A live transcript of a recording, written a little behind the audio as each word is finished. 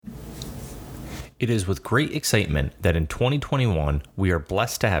It is with great excitement that in 2021, we are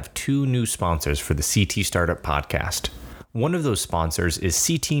blessed to have two new sponsors for the CT Startup Podcast. One of those sponsors is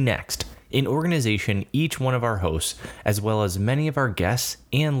CT Next, an organization each one of our hosts, as well as many of our guests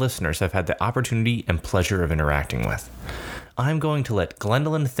and listeners, have had the opportunity and pleasure of interacting with. I'm going to let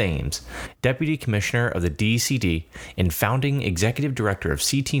Glendolyn Thames, Deputy Commissioner of the DECD and founding Executive Director of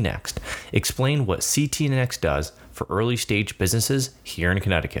CT Next, explain what CT Next does for early stage businesses here in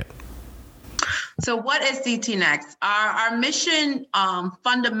Connecticut. So what is CT Next? Our mission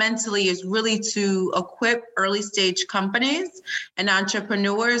fundamentally is really to equip early stage companies and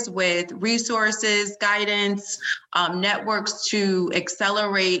entrepreneurs with resources, guidance, networks to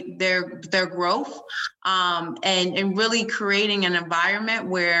accelerate their growth, and really creating an environment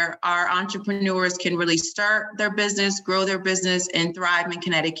where our entrepreneurs can really start their business, grow their business, and thrive in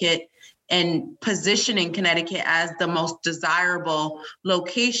Connecticut, and positioning Connecticut as the most desirable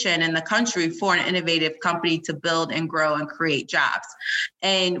location in the country for an innovative company to build and grow and create jobs.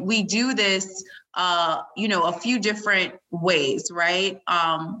 And we do this, a few different ways, right?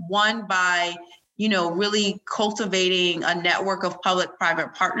 One, by really cultivating a network of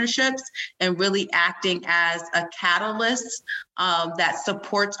public-private partnerships and really acting as a catalyst that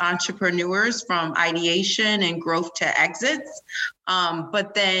supports entrepreneurs from ideation and growth to exits.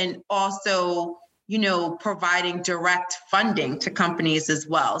 But then also, providing direct funding to companies as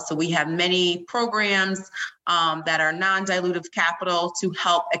well. So we have many programs that are non-dilutive capital to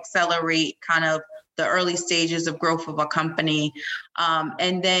help accelerate kind of the early stages of growth of a company.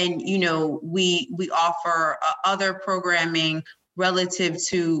 And then, we offer other programming relative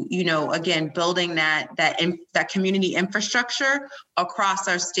to, again, building that community infrastructure across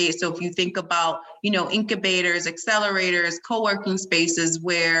our state. So if you think about, incubators, accelerators, co-working spaces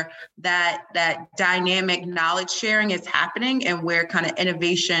where that dynamic knowledge sharing is happening and where kind of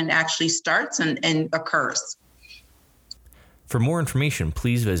innovation actually starts and occurs. For more information,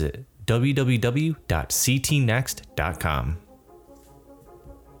 please visit www.ctnext.com.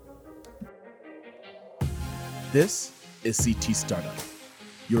 This is CT Startup,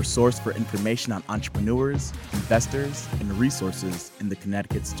 your source for information on entrepreneurs, investors, and resources in the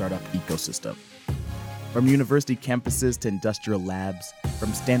Connecticut startup ecosystem. From university campuses to industrial labs,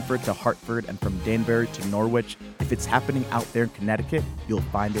 from Stanford to Hartford, and from Danbury to Norwich, if it's happening out there in Connecticut, you'll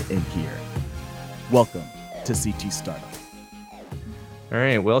find it in here. Welcome to CT Startup. All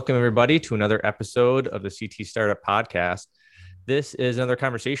right, welcome everybody to another episode of the CT Startup Podcast. This is another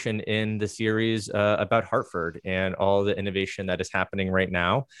conversation in the series about Hartford and all the innovation that is happening right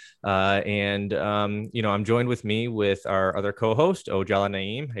now. I'm joined with our other co-host, Ojala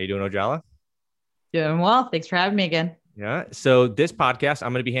Naeem. How you doing, Ojala? Doing well. Thanks for having me again. Yeah. So this podcast,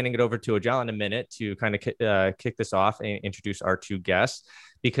 I'm going to be handing it over to Ojala in a minute to kind of kick this off and introduce our two guests,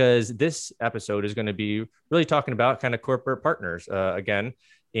 because this episode is going to be really talking about kind of corporate partners again,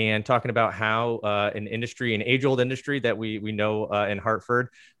 and talking about how an age-old industry that we know in Hartford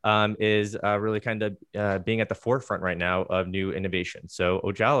is really kind of being at the forefront right now of new innovation. So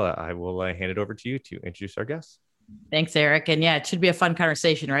Ojala, I will hand it over to you to introduce our guests. Thanks, Eric. And yeah, it should be a fun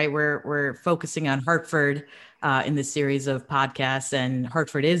conversation, right? We're focusing on Hartford in this series of podcasts, and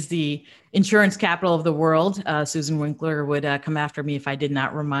Hartford is the insurance capital of the world. Susan Winkler would come after me if I did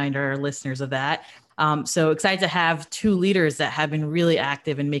not remind our listeners of that. So excited to have two leaders that have been really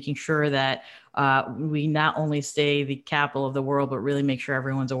active in making sure that we not only stay the capital of the world, but really make sure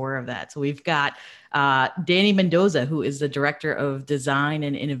everyone's aware of that. So we've got Danny Mendoza, who is the Director of Design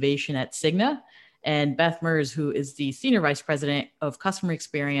and Innovation at Cigna, and Beth Mers, who is the Senior Vice President of Customer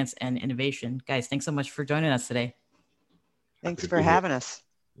Experience and Innovation. Guys, thanks so much for joining us today. Thanks for having us.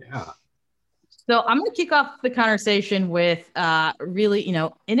 Yeah. So I'm going to kick off the conversation with really,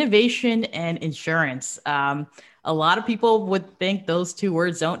 innovation and insurance. A lot of people would think those two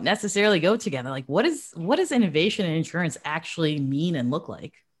words don't necessarily go together. Like, what does innovation and insurance actually mean and look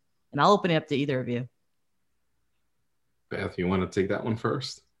like? And I'll open it up to either of you. Beth, you want to take that one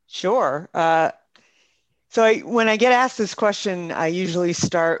first? Sure. When I get asked this question, I usually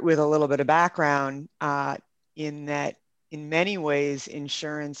start with a little bit of background in that in many ways,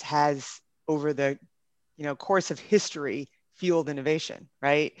 insurance has over the course of history fueled innovation,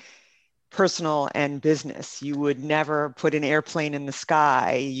 right? Personal and business. You would never put an airplane in the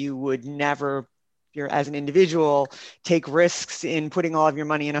sky. You would never, as an individual, take risks in putting all of your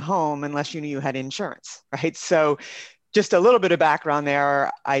money in a home unless you knew you had insurance, right? So just a little bit of background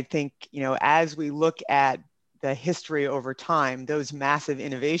there. I think, as we look at the history over time, those massive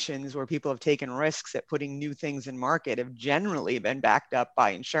innovations where people have taken risks at putting new things in market have generally been backed up by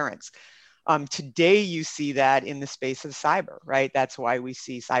insurance. Today, you see that in the space of cyber, right? That's why we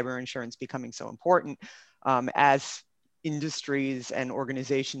see cyber insurance becoming so important as industries and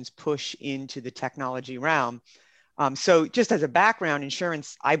organizations push into the technology realm. So just as a background,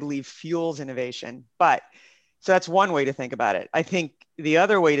 insurance, I believe, fuels innovation. So that's one way to think about it. I think the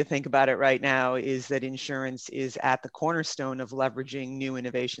other way to think about it right now is that insurance is at the cornerstone of leveraging new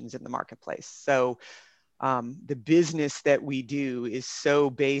innovations in the marketplace. So the business that we do is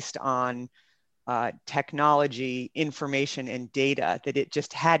so based on technology, information, and data that it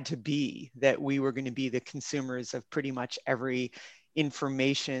just had to be that we were going to be the consumers of pretty much every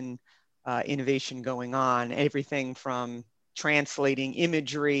information innovation going on, everything from translating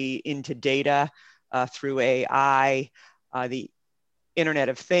imagery into data through AI, the Internet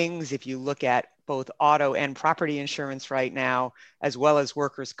of Things. If you look at both auto and property insurance right now, as well as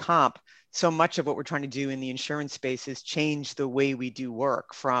workers' comp, so much of what we're trying to do in the insurance space is change the way we do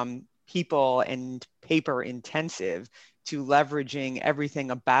work from people and paper intensive to leveraging everything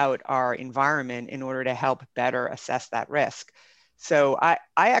about our environment in order to help better assess that risk. So I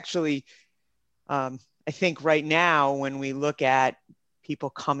actually, I think right now, when we look at people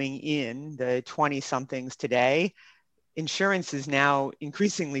coming in, the 20 somethings today, insurance is now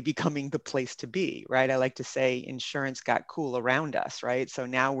increasingly becoming the place to be, right? I like to say insurance got cool around us, right? So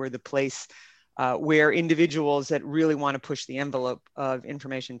now we're the place where individuals that really want to push the envelope of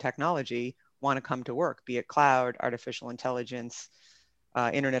information technology want to come to work, be it cloud, artificial intelligence,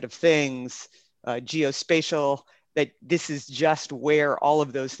 Internet of Things, geospatial, that this is just where all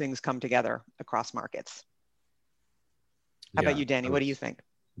of those things come together across markets. How about you, Danny? What do you think?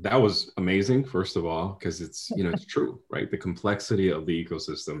 That was amazing, first of all, because it's, it's true, right? The complexity of the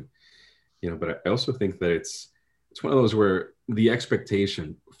ecosystem, but I also think that it's one of those where the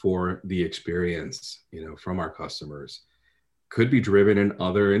expectation for the experience, from our customers could be driven in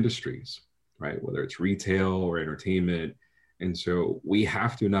other industries, right? Whether it's retail or entertainment. And so we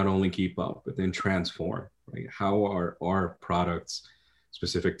have to not only keep up, but then transform, right? How are our products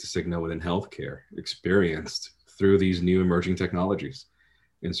specific to Cigna within healthcare experienced through these new emerging technologies?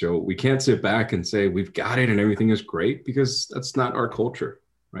 And so we can't sit back and say we've got it and everything is great, because that's not our culture,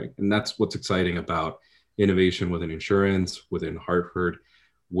 right? And that's what's exciting about innovation within insurance, within Hartford,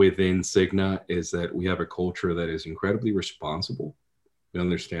 within Cigna, is that we have a culture that is incredibly responsible. We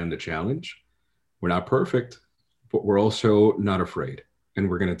understand the challenge. We're not perfect, but we're also not afraid. And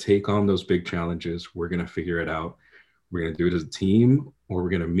we're going to take on those big challenges. We're going to figure it out. We're going to do it as a team, or we're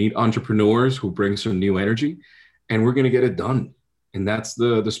going to meet entrepreneurs who bring some new energy, and we're going to get it done. And that's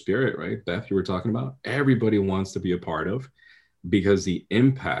the spirit, right? Beth, you were talking about. Everybody wants to be a part of, because the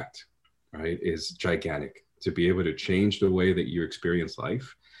impact, right, is gigantic. To be able to change the way that you experience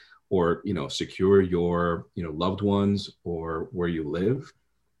life, or, secure your, loved ones or where you live.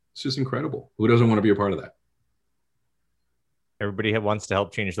 It's just incredible. Who doesn't want to be a part of that? Everybody wants to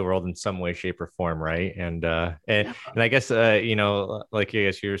help change the world in some way, shape, or form, right? And I guess like I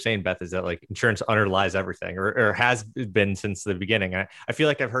guess you were saying, Beth, is that like insurance underlies everything, or has been since the beginning. I feel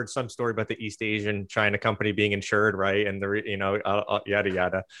like I've heard some story about the East Asian China company being insured, right? And the yada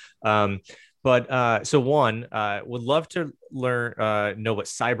yada. But so one, would love to know what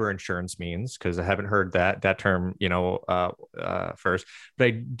cyber insurance means, because I haven't heard that term, first. But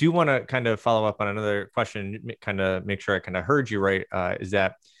I do want to kind of follow up on another question, kind of make sure I kind of heard you right. Is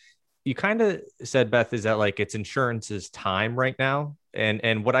that you kind of said, Beth, is that like it's insurance's time right now?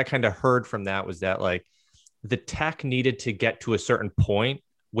 And what I kind of heard from that was that like the tech needed to get to a certain point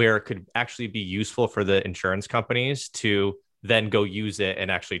where it could actually be useful for the insurance companies to then go use it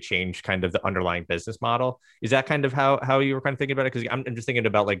and actually change kind of the underlying business model. Is that kind of how you were kind of thinking about it? Because I'm just thinking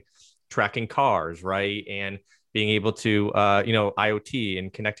about like tracking cars, right? And being able to, IoT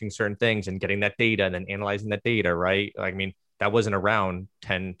and connecting certain things and getting that data and then analyzing that data, right? I mean, that wasn't around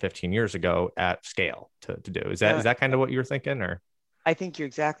 10, 15 years ago at scale to do. Is that kind of what you were thinking, or? I think you're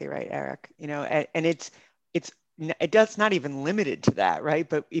exactly right, Eric. And it's not even limited to that, right?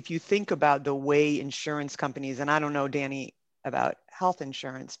 But if you think about the way insurance companies, and I don't know, Danny, about health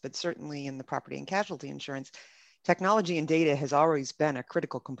insurance, but certainly in the property and casualty insurance, technology and data has always been a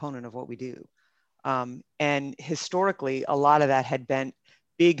critical component of what we do. And historically, a lot of that had been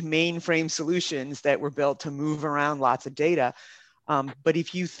big mainframe solutions that were built to move around lots of data. But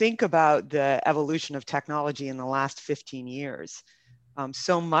if you think about the evolution of technology in the last 15 years,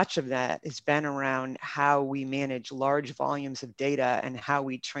 so much of that has been around how we manage large volumes of data and how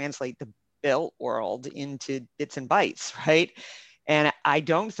we translate the built world into bits and bytes, right? And I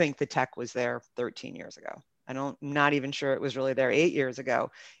don't think the tech was there 13 years ago. I'm not even sure it was really there 8 years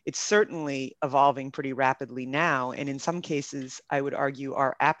ago. It's certainly evolving pretty rapidly now. And in some cases, I would argue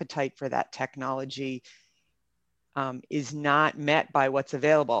our appetite for that technology is not met by what's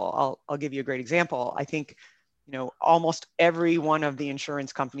available. I'll give you a great example. I think, almost every one of the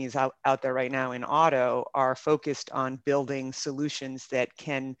insurance companies out there right now in auto are focused on building solutions that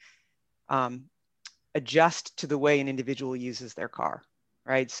can adjust to the way an individual uses their car,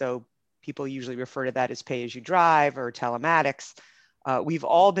 right? So people usually refer to that as pay as you drive or telematics. We've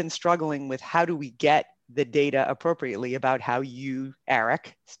all been struggling with how do we get the data appropriately about how you,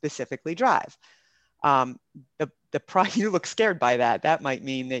 Eric, specifically drive. You look scared by that. That might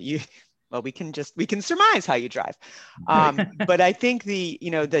mean that we can surmise how you drive. But I think the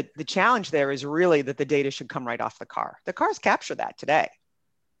challenge there is really that the data should come right off the car. The cars capture that today.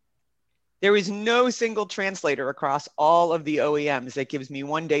 There is no single translator across all of the OEMs that gives me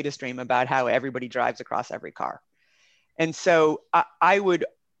one data stream about how everybody drives across every car. And so if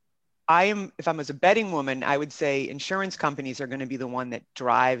I was a betting woman, I would say insurance companies are going to be the one that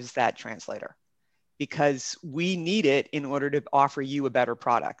drives that translator, because we need it in order to offer you a better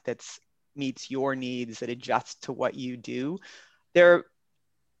product that meets your needs, that adjusts to what you do.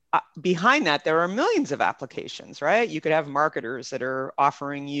 Behind that, there are millions of applications, right? You could have marketers that are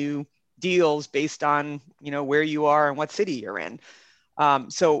offering you deals based on where you are and what city you're in.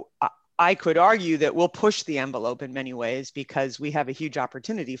 So I could argue that we'll push the envelope in many ways because we have a huge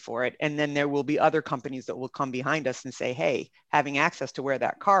opportunity for it. And then there will be other companies that will come behind us and say, hey, having access to where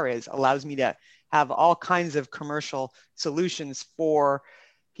that car is allows me to have all kinds of commercial solutions for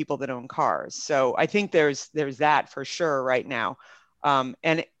people that own cars. So I think there's that for sure right now.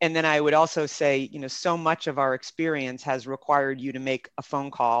 And then I would also say, so much of our experience has required you to make a phone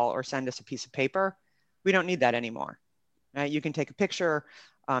call or send us a piece of paper. We don't need that anymore. Right? You can take a picture,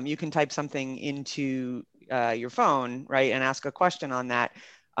 you can type something into your phone, right, and ask a question on that.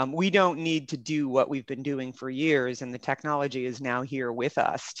 We don't need to do what we've been doing for years, and the technology is now here with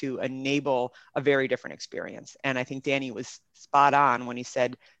us to enable a very different experience. And I think Danny was spot on when he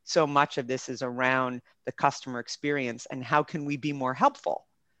said so much of this is around the customer experience and how can we be more helpful,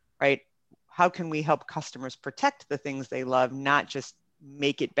 right? How can we help customers protect the things they love, not just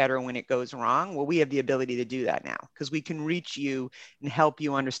make it better when it goes wrong? Well, we have the ability to do that now because we can reach you and help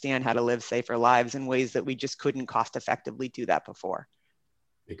you understand how to live safer lives in ways that we just couldn't cost effectively do that before.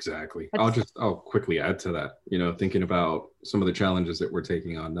 Exactly. I'll quickly add to that, thinking about some of the challenges that we're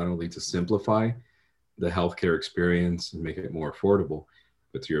taking on, not only to simplify the healthcare experience and make it more affordable,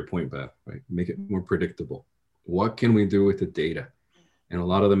 but to your point, Beth, right, make it more predictable. What can we do with the data? And a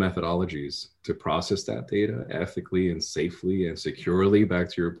lot of the methodologies to process that data ethically and safely and securely, back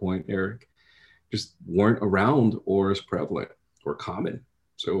to your point, Eric, just weren't around or as prevalent or common.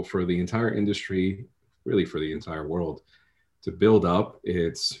 So for the entire industry, really for the entire world, to build up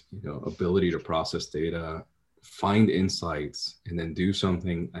its ability to process data, find insights, and then do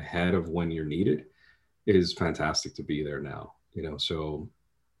something ahead of when you're needed is fantastic to be there now. So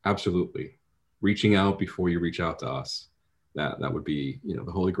absolutely, reaching out before you reach out to us, that would be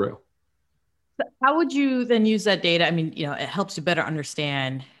the holy grail. How would you then use that data? I mean, it helps you better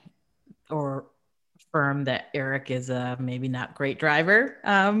understand or affirm that Eric is a maybe not great driver,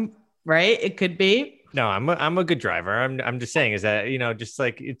 right? It could be. No, I'm a good driver. I'm just saying is that,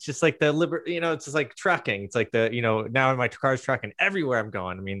 it's just like the it's just like trucking. It's like now my car's trucking everywhere I'm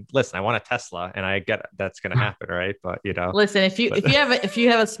going. I mean, listen, I want a Tesla and I get that's going to happen. Right. But, listen, if you have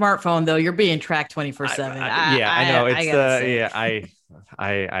a smartphone though, you're being tracked 24/7. I know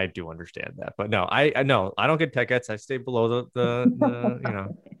I do understand that, but no, I don't get tickets. I stay below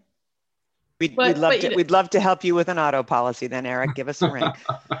the We'd love to help you with an auto policy then, Eric. Give us a ring.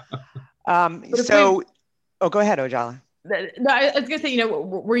 Go ahead, Ojala. No, I was going to say,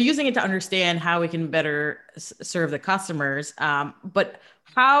 we're using it to understand how we can better serve the customers. But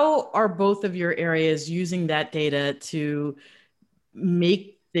how are both of your areas using that data to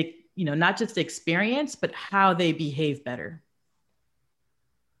make the, not just the experience, but how they behave better?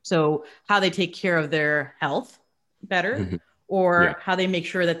 So how they take care of their health better, or how they make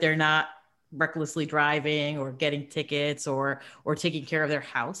sure that they're not recklessly driving or getting tickets or taking care of their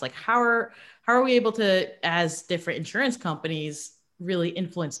house. Like how are we able to, as different insurance companies, really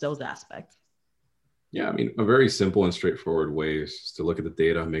influence those aspects? Yeah, I mean, a very simple and straightforward way is to look at the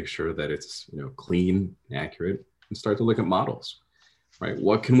data, make sure that it's clean, accurate, and start to look at models, right?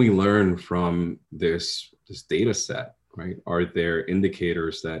 What can we learn from this data set, right? Are there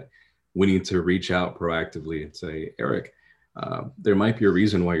indicators that we need to reach out proactively and say, Eric, there might be a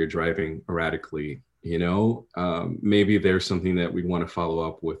reason why you're driving erratically, maybe there's something that we'd want to follow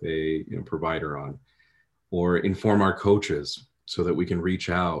up with a provider on. or inform our coaches so that we can reach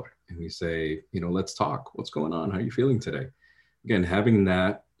out and we say, let's talk. What's going on? How are you feeling today? Again, having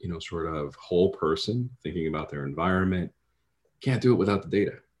that, sort of whole person thinking about their environment. Can't do it without the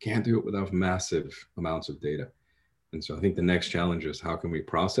data. Can't do it without massive amounts of data. And so I think the next challenge is how can we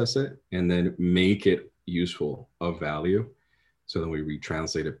process it and then make it useful, of value, so then we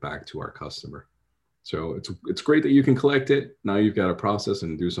retranslate it back to our customer. So it's great that you can collect it. Now you've got to process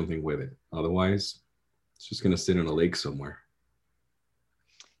and do something with it. Otherwise, it's just going to sit in a lake somewhere.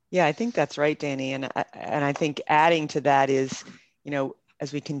 Yeah, I think that's right, Danny. And I think adding to that is,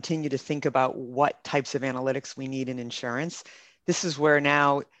 as we continue to think about what types of analytics we need in insurance, this is where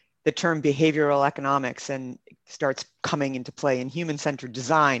now the term behavioral economics and starts coming into play in human-centered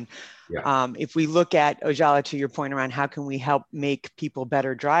design. Yeah. If we look at, Ojala, to your point around how can we help make people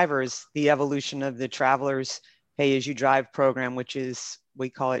better drivers, the evolution of the Travelers Pay-As-You-Drive program, which is, we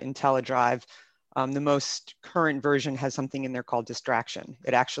call it IntelliDrive. The most current version has something in there called distraction.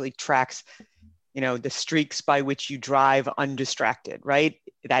 It actually tracks, the streaks by which you drive undistracted, right?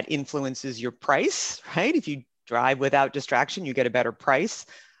 That influences your price, right? If you drive without distraction, you get a better price.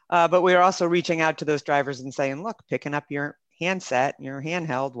 But we're also reaching out to those drivers and saying, look, picking up your handset, your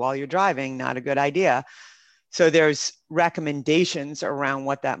handheld while you're driving, not a good idea. So there's recommendations around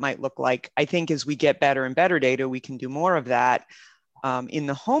what that might look like. I think as we get better and better data, we can do more of that. In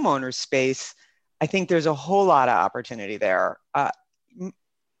the homeowner space, I think there's a whole lot of opportunity there.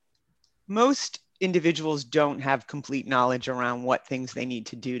 Most individuals don't have complete knowledge around what things they need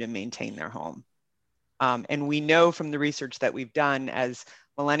to do to maintain their home. And we know from the research that we've done, as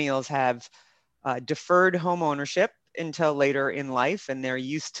millennials have deferred home ownership until later in life, and they're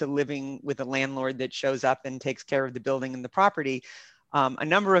used to living with a landlord that shows up and takes care of the building and the property. A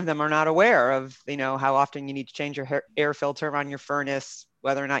number of them are not aware of, how often you need to change your air filter on your furnace,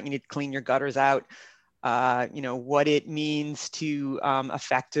 whether or not you need to clean your gutters out, what it means to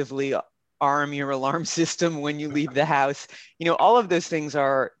effectively arm your alarm system when you leave the house. All of those things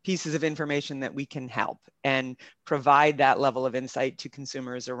are pieces of information that we can help and provide that level of insight to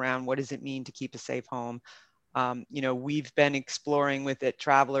consumers around what does it mean to keep a safe home. We've been exploring with it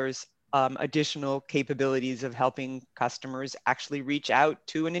Travelers additional capabilities of helping customers actually reach out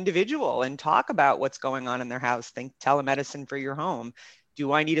to an individual and talk about what's going on in their house. Think telemedicine for your home.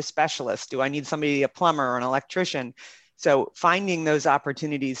 Do I need a specialist? Do I need somebody, a plumber or an electrician? So finding those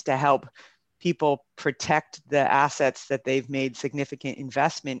opportunities to help people protect the assets that they've made significant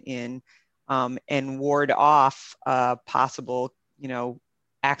investment in, and ward off a possible,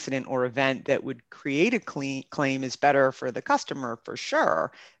 accident or event that would create a claim is better for the customer for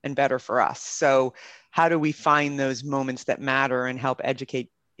sure, and better for us. So how do we find those moments that matter and help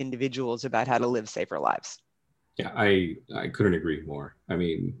educate individuals about how to live safer lives? Yeah, I couldn't agree more. I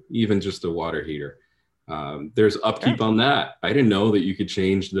mean, even just the water heater. There's upkeep on that. I didn't know that you could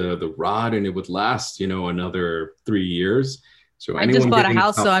change the rod and it would last, another 3 years. So I just bought a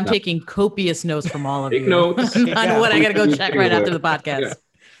house, so I'm taking copious notes from all of you. Take notes. On what I got to go check right after the podcast. Yeah.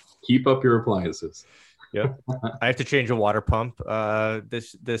 Keep up your appliances. Yeah, I have to change a water pump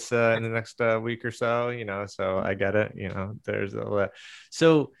this in the next week or so. So I get it. There's all that.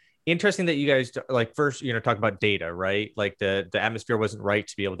 So interesting that you guys first talk about data, right? Like the atmosphere wasn't right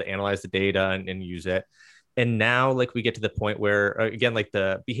to be able to analyze the data and use it. And now we get to the point where again,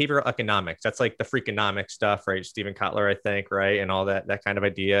 the behavioral economics, that's like the freakonomics stuff, right? Stephen Kotler, I think, right? And all that kind of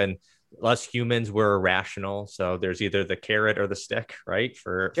idea. And us humans, we're irrational. So there's either the carrot or the stick, right?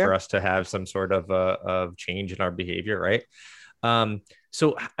 For us to have some sort of change in our behavior, right?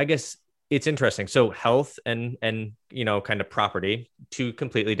 So I guess it's interesting. So health and kind of property, two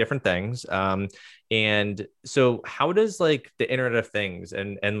completely different things. And so how does the Internet of Things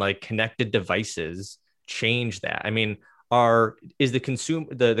and connected devices change that? I mean, is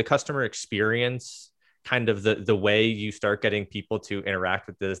the customer experience kind of the way you start getting people to interact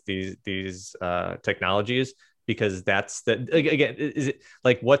with these technologies? Because that's again, is it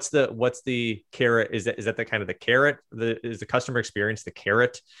what's the carrot? Is that the kind of the carrot? Is the customer experience the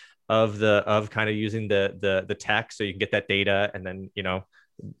carrot of kind of using the tech so you can get that data and then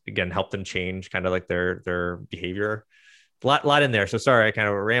again help them change kind of their behavior? A lot in there. So sorry, I kind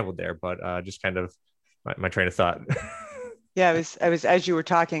of rambled there, but just kind of my train of thought. Yeah, I was as you were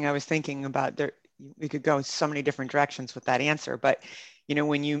talking, I was thinking about we could go in so many different directions with that answer. But,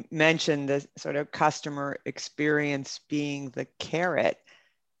 when you mentioned the sort of customer experience being the carrot,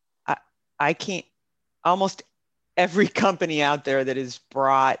 I can't, almost every company out there that has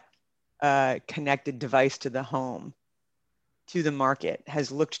brought a connected device to the home, to the market,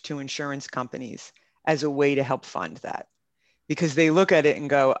 has looked to insurance companies as a way to help fund that. because they look at it and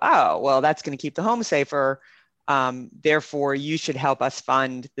go, oh, well, that's going to keep the home safer. Therefore, you should help us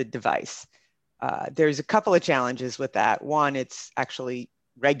fund the device. There's a couple of challenges with that. One, it's actually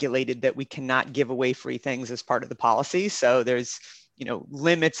regulated that we cannot give away free things as part of the policy. So there's,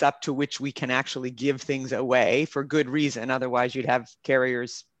 limits up to which we can actually give things away for good reason. Otherwise, you'd have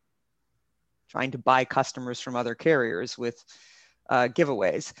carriers trying to buy customers from other carriers with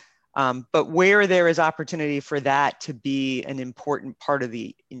giveaways. But where there is opportunity for that to be an important part of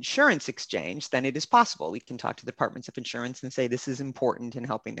the insurance exchange, then it is possible. We can talk to departments of insurance and say this is important in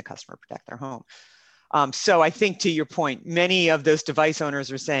helping the customer protect their home. So I think, to your point, many of those device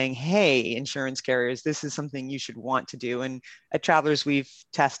owners are saying, hey, insurance carriers, this is something you should want to do. And at Travelers, we've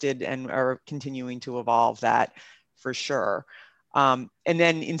tested and are continuing to evolve that for sure. And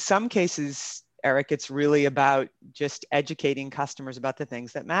then in some cases, Eric, it's really about just educating customers about the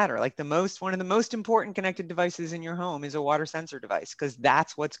things that matter. Like one of the most important connected devices in your home is a water sensor device, because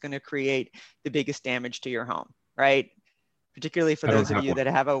that's what's going to create the biggest damage to your home, right? Particularly for those of you that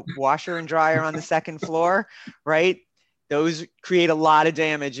have a washer and dryer on the second floor, right? Those create a lot of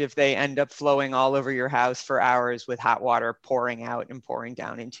damage if they end up flowing all over your house for hours with hot water pouring out and pouring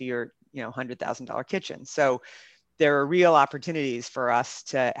down into your, $100,000 kitchen. So there are real opportunities for us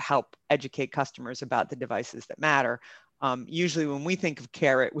to help educate customers about the devices that matter. Usually when we think of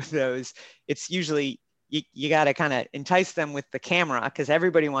Carrot with those, it's usually you got to kind of entice them with the camera, because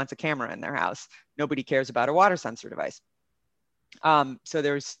everybody wants a camera in their house. Nobody cares about a water sensor device. So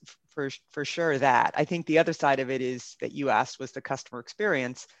there's for sure that. I think the other side of it is that you asked was the customer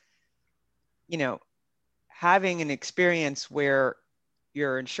experience. Having an experience where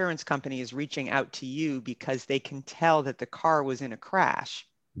your insurance company is reaching out to you because they can tell that the car was in a crash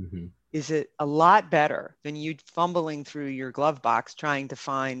is a lot better than you fumbling through your glove box trying to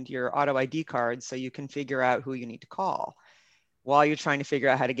find your auto ID card so you can figure out who you need to call while you're trying to figure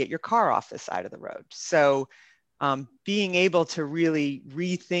out how to get your car off the side of the road. So being able to really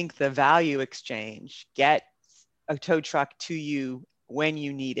rethink the value exchange, get a tow truck to you when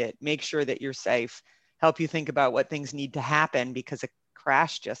you need it, make sure that you're safe, help you think about what things need to happen because a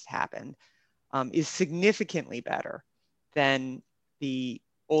crash just happened, is significantly better than the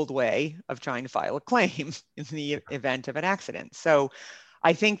old way of trying to file a claim in the event of an accident. So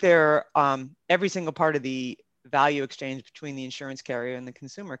I think every single part of the value exchange between the insurance carrier and the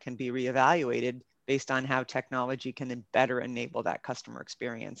consumer can be reevaluated based on how technology can better enable that customer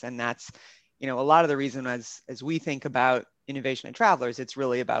experience. And that's, a lot of the reason as we think about innovation at Travelers, it's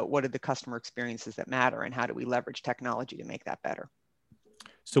really about what are the customer experiences that matter and how do we leverage technology to make that better.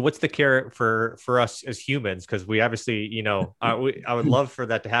 So what's the carrot for us as humans? Because we obviously, I would love for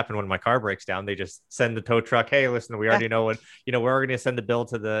that to happen when my car breaks down. They just send the tow truck. Hey, listen, we already know what, we're already going to send the bill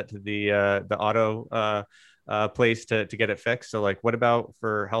to the auto place to get it fixed. So like, what about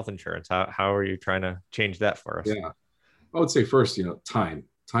for health insurance? How are you trying to change that for us? Yeah, I would say first, time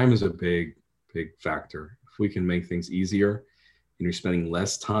is a big factor. If we can make things easier and you're spending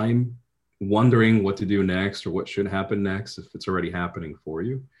less time wondering what to do next or what should happen next, if it's already happening for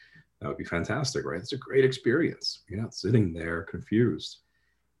you, that would be fantastic, right? It's a great experience. You're not sitting there confused.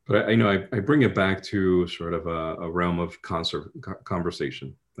 But I bring it back to sort of a realm of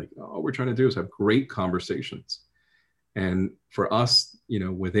conversation. Like all we're trying to do is have great conversations. And for us,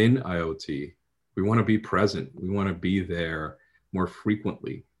 within IoT, we want to be present. We want to be there more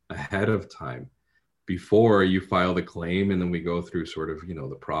frequently, ahead of time, before you file the claim. And then we go through sort of,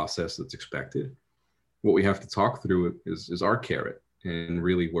 the process that's expected. What we have to talk through is our carrot. And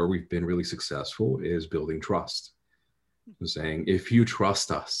really where we've been really successful is building trust. Saying, if you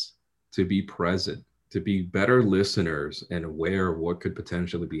trust us to be present, to be better listeners and aware of what could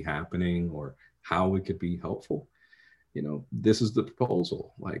potentially be happening or how it could be helpful, this is the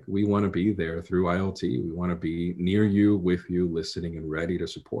proposal. Like, we want to be there through IoT. We want to be near you, with you, listening and ready to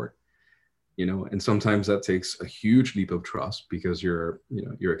support. And sometimes that takes a huge leap of trust because you're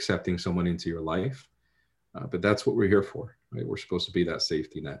accepting someone into your life. But that's what we're here for, right? We're supposed to be that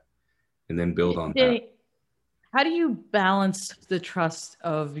safety net and then build on that. How do you balance the trust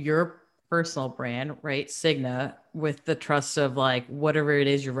of your personal brand, right, Cigna, with the trust of like whatever it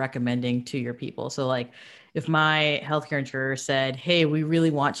is you're recommending to your people? So like if my healthcare insurer said, hey, we really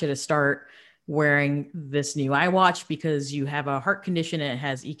want you to start wearing this new iWatch because you have a heart condition and it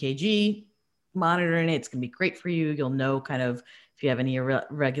has EKG monitoring it, it's going to be great for you. You'll know kind of if you have any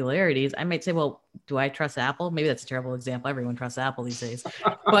irregularities. I might say, well, do I trust Apple? Maybe that's a terrible example. Everyone trusts Apple these days.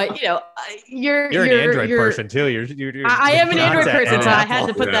 But you're an Android person too. I am an Android person, so I had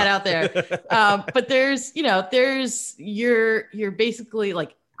to put that out there. But there's you're basically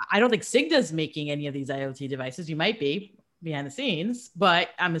like, I don't think Cigna's making any of these IoT devices. You might be. behind the scenes, but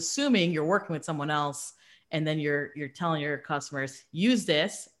I'm assuming you're working with someone else, and then you're telling your customers, use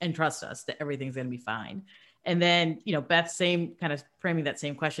this and trust us that everything's going to be fine. And then, you know, Beth, same kind of framing that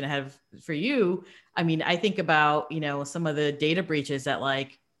same question I have for you. I mean, I think about, you know, some of the data breaches that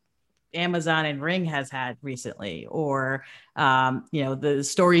like Amazon and Ring has had recently, or, you know, the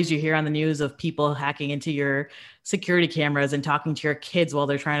stories you hear on the news of people hacking into your security cameras and talking to your kids while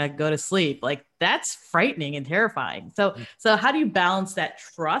they're trying to go to sleep. Like, that's frightening and terrifying. So how do you balance that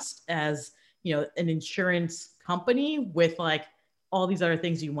trust as, you know, an insurance company with like all these other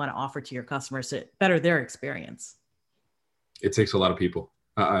things you want to offer to your customers to better their experience? It takes a lot of people.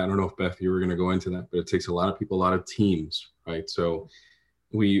 I don't know if Beth, you were going to go into that, but it takes a lot of people, a lot of teams, right? So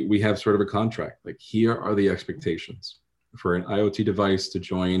we have sort of a contract, like here are the expectations for an IoT device to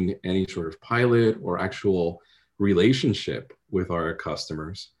join any sort of pilot or actual relationship with our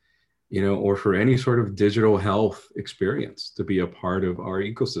customers, you know, or for any sort of digital health experience to be a part of our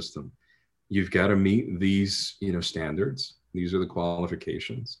ecosystem. You've got to meet these, you know, standards. These are the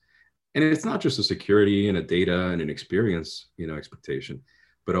qualifications. And it's not just a security and a data and an experience, you know, expectation,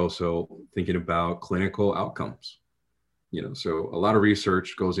 but also thinking about clinical outcomes. You know, so a lot of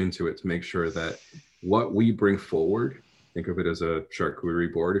research goes into it to make sure that what we bring forward, think of it as a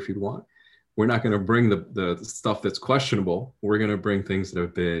charcuterie board if you'd want. We're not going to bring the stuff that's questionable. We're going to bring things that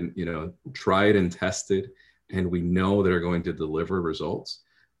have been, you know, tried and tested, and we know they're going to deliver results.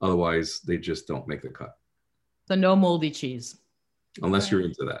 Otherwise, they just don't make the cut. So no moldy cheese. Unless you're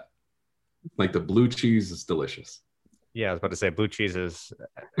into that. Like the blue cheese is delicious. Yeah, I was about to say blue cheese is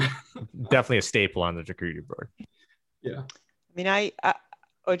definitely a staple on the charcuterie board. Yeah. I mean,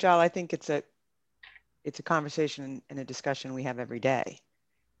 Ojal, I think it's a conversation and a discussion we have every day,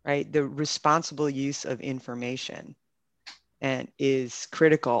 right? The responsible use of information and is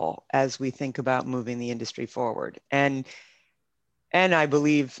critical as we think about moving the industry forward. And I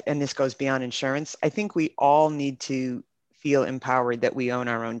believe, and this goes beyond insurance, I think we all need to feel empowered that we own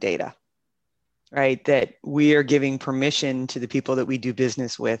our own data, right? That we are giving permission to the people that we do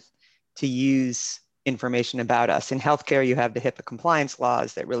business with to use information about us. In healthcare, you have the HIPAA compliance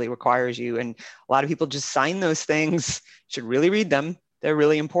laws that really requires you. And a lot of people just sign those things, should really read them. They're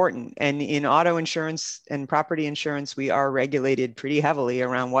really important. And in auto insurance and property insurance, we are regulated pretty heavily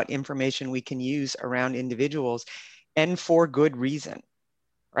around what information we can use around individuals, and for good reason,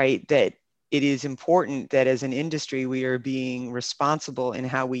 right? That it is important that as an industry, we are being responsible in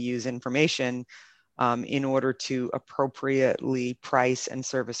how we use information in order to appropriately price and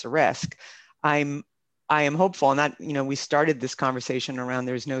service a risk. I am hopeful, and that, you know, we started this conversation around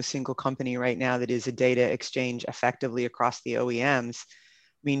there's no single company right now that is a data exchange effectively across the OEMs.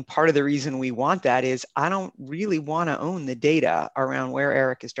 I mean, part of the reason we want that is I don't really want to own the data around where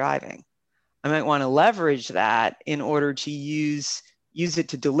Eric is driving. I might want to leverage that in order to use it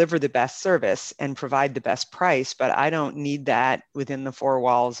to deliver the best service and provide the best price, but I don't need that within the four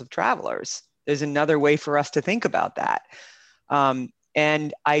walls of Travelers. There's another way for us to think about that.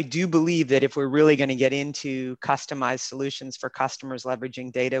 And I do believe that if we're really going to get into customized solutions for customers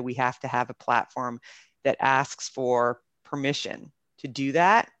leveraging data, we have to have a platform that asks for permission to do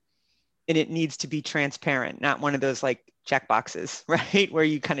that. And it needs to be transparent, not one of those like checkboxes, right? Where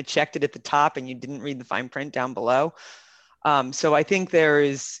you kind of checked it at the top and you didn't read the fine print down below. So I think there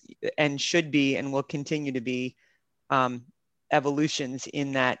is and should be and will continue to be evolutions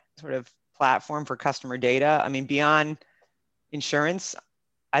in that sort of platform for customer data. I mean, beyond insurance,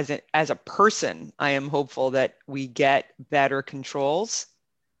 as a person, I am hopeful that we get better controls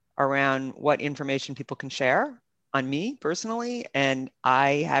around what information people can share on me personally, and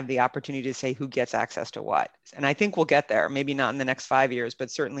I have the opportunity to say who gets access to what. And I think we'll get there, maybe not in the next 5 years, but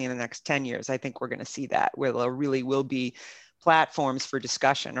certainly in the next 10 years, I think we're going to see that, where there really will be platforms for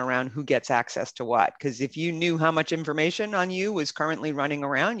discussion around who gets access to what. Because if you knew how much information on you was currently running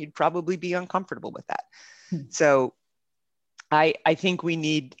around, you'd probably be uncomfortable with that. So I think we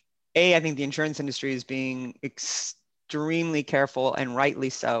need, I think the insurance industry is being extremely careful, and rightly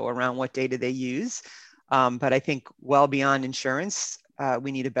so, around what data they use. But I think well beyond insurance,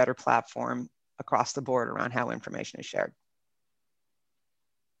 we need a better platform across the board around how information is shared.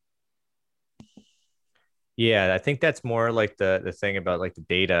 Yeah, I think that's more like the thing about like the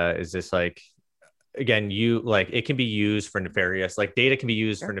data is just like, again, you like it can be used for nefarious, like data can be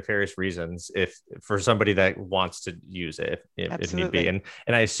used for nefarious reasons if for somebody that wants to use it if need be. And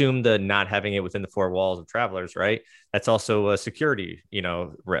I assume the not having it within the four walls of Travelers, right? That's also a security, you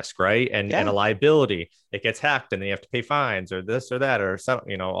know, risk, right? And a liability. It gets hacked and then you have to pay fines or this or that or some,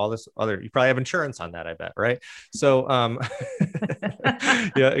 you know, all this other. You probably have insurance on that, I bet, right? So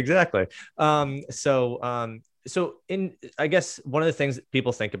yeah, exactly. So I guess one of the things that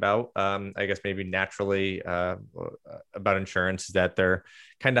people think about, I guess maybe naturally about insurance is that they're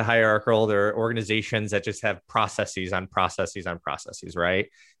kind of hierarchical. They're organizations that just have processes on processes on processes, right?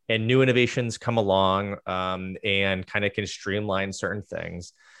 And new innovations come along and kind of can streamline certain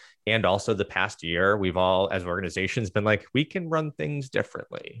things. And also the past year, we've all, as organizations, been like, we can run things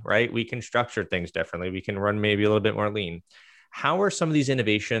differently, right? We can structure things differently. We can run maybe a little bit more lean. How are some of these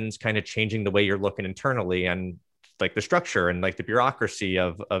innovations kind of changing the way you're looking internally and like the structure and like the bureaucracy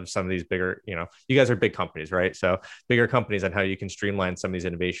of some of these bigger, you guys are big companies, right? So bigger companies, and how you can streamline some of these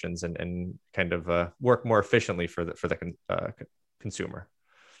innovations and kind of work more efficiently for the consumer.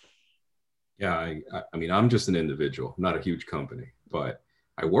 Yeah, I mean, I'm just an individual, not a huge company, but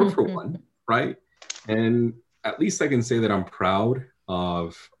I work for one, right? And at least I can say that I'm proud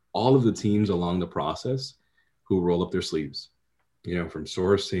of all of the teams along the process who roll up their sleeves, from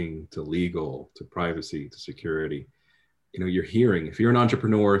sourcing to legal to privacy to security. You're hearing, if you're an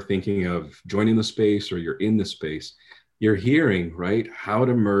entrepreneur thinking of joining the space or you're in the space, you're hearing, right, how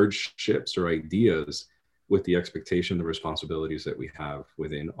to merge ships or ideas with the expectation, the responsibilities that we have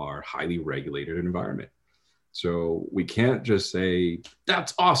within our highly regulated environment. So we can't just say,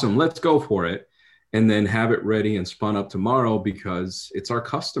 that's awesome, let's go for it, and then have it ready and spun up tomorrow because it's our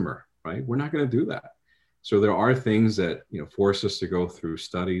customer, right? We're not going to do that. So there are things that, force us to go through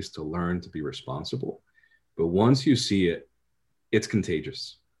studies to learn to be responsible. But once you see it, it's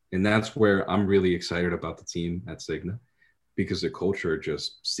contagious. And that's where I'm really excited about the team at Cigna, because the culture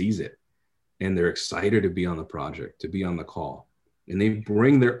just sees it and they're excited to be on the project, to be on the call. And they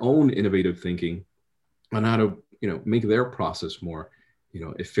bring their own innovative thinking on how to, make their process more,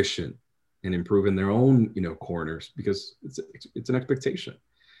 efficient and improve in their own, corners, because it's an expectation.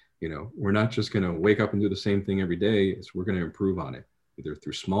 We're not just going to wake up and do the same thing every day. We're going to improve on it, either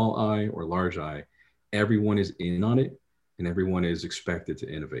through small I or large I. Everyone is in on it, and everyone is expected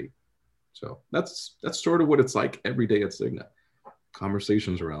to innovate. So that's sort of what it's like every day at Cigna.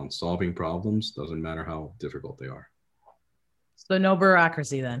 Conversations around solving problems, doesn't matter how difficult they are. So no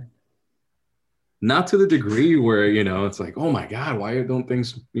bureaucracy then. Not to the degree where, it's like, oh my God, why don't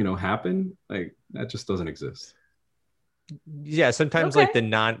things, happen? Like that just doesn't exist. Yeah. Sometimes like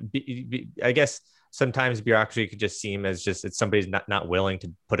I guess sometimes bureaucracy could just seem as it's somebody's not willing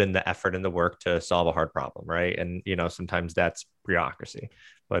to put in the effort and the work to solve a hard problem. Right. And, sometimes that's bureaucracy,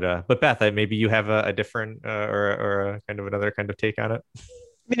 but Beth, maybe you have a different or a kind of another kind of take on it. I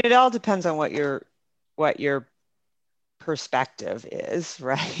mean, it all depends on what your perspective is,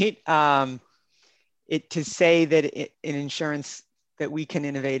 right? To say that in insurance that we can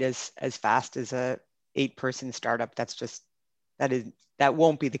innovate as fast as a 8-person startup, that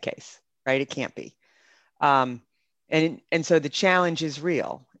won't be the case, right? It can't be. And so the challenge is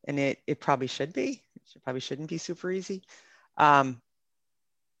real, and it probably should be. It probably shouldn't be super easy. But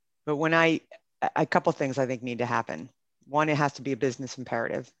when a couple things I think need to happen. One, it has to be a business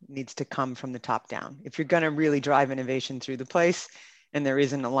imperative. It needs to come from the top down. If you're going to really drive innovation through the place, and there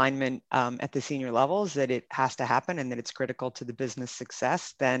is an alignment at the senior levels that it has to happen and that it's critical to the business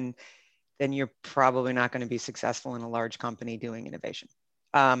success, then you're probably not going to be successful in a large company doing innovation.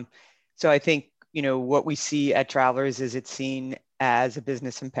 So I think, what we see at Travelers is it's seen as a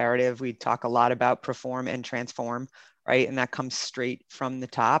business imperative. We talk a lot about perform and transform, right? And that comes straight from the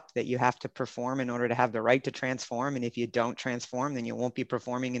top, that you have to perform in order to have the right to transform. And if you don't transform, then you won't be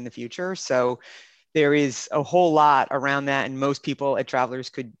performing in the future. So there is a whole lot around that. And most people at Travelers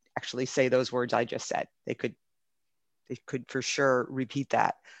could actually say those words I just said. They could for sure repeat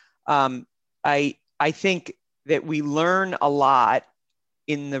that. I think that we learn a lot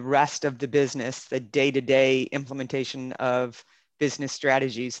in the rest of the business, the day-to-day implementation of business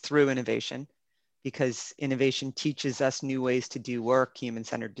strategies through innovation, because innovation teaches us new ways to do work,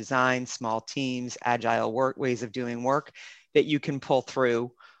 human-centered design, small teams, agile ways of doing work that you can pull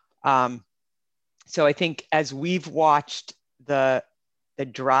through. So I think as we've watched the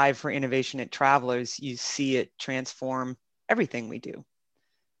drive for innovation at Travelers, you see it transform everything we do.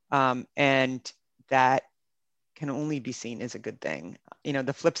 And that can only be seen as a good thing.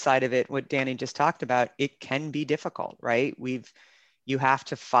 The flip side of it, what Danny just talked about, it can be difficult, right? You have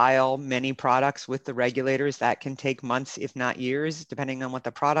to file many products with the regulators. That can take months, if not years, depending on what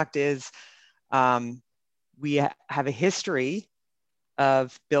the product is. We have a history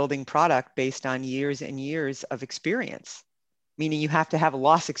of building product based on years and years of experience, meaning you have to have a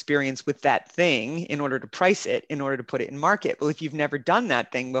loss experience with that thing in order to price it, in order to put it in market. Well, if you've never done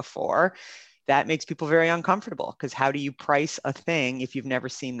that thing before, that makes people very uncomfortable, because how do you price a thing if you've never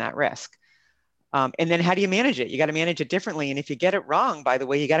seen that risk? And then how do you manage it? You got to manage it differently. And if you get it wrong, by the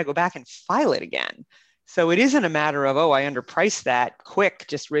way, you got to go back and file it again. So it isn't a matter of, oh, I underpriced that, quick,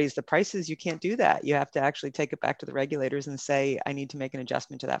 just raise the prices. You can't do that. You have to actually take it back to the regulators and say, I need to make an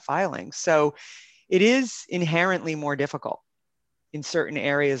adjustment to that filing. So it is inherently more difficult in certain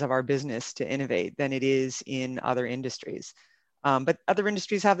areas of our business to innovate than it is in other industries. But other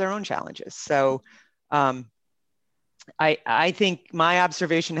industries have their own challenges. So I think my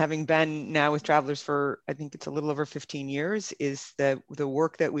observation, having been now with Travelers for, I think it's a little over 15 years, is that the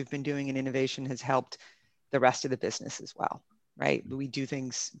work that we've been doing in innovation has helped the rest of the business as well, right? We do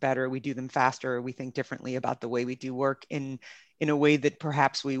things better, we do them faster, we think differently about the way we do work in a way that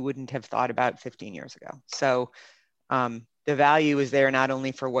perhaps we wouldn't have thought about 15 years ago. So the value is there not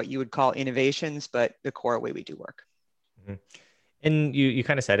only for what you would call innovations, but the core way we do work. Mm-hmm. And you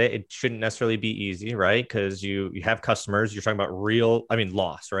kind of said it shouldn't necessarily be easy, right? Because you have customers, you're talking about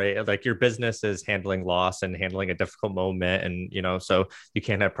loss, right? Like your business is handling loss and handling a difficult moment. And, so you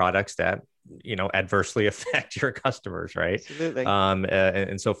can't have products that, adversely affect your customers, right? Absolutely.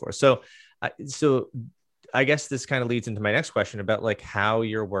 And so forth. So I guess this kind of leads into my next question about like how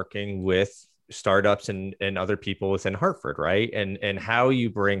you're working with startups and other people within Hartford, right? And how you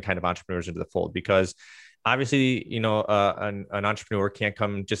bring kind of entrepreneurs into the fold, because obviously, an entrepreneur can't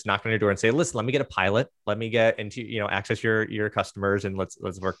come just knock on your door and say, listen, let me get a pilot. Let me get into, access your customers and let's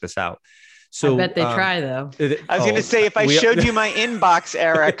work this out. So I bet they try though. I was going to say, if I showed you my inbox,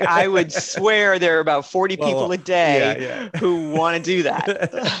 Eric, I would swear there are about 40 people a day who want to do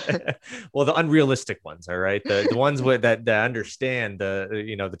that. Well, the unrealistic ones, all right. The ones that understand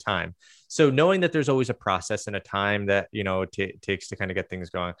the time. So knowing that there's always a process and a time that, it takes to kind of get things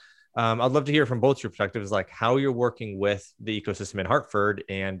going. I'd love to hear from both your perspectives, like how you're working with the ecosystem in Hartford,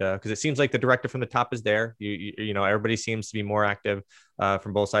 and because it seems like the directive from the top is there. Everybody seems to be more active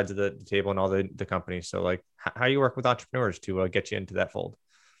from both sides of the table and all the companies. So, like, how you work with entrepreneurs to get you into that fold.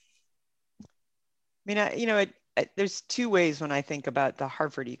 I mean, there's two ways when I think about the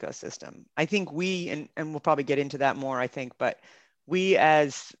Hartford ecosystem. I think we, and we'll probably get into that more, but we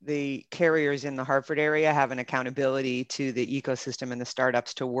as the carriers in the Hartford area have an accountability to the ecosystem and the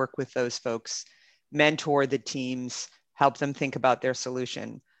startups to work with those folks, mentor the teams, help them think about their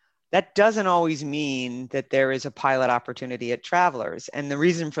solution. That doesn't always mean that there is a pilot opportunity at Travelers. And the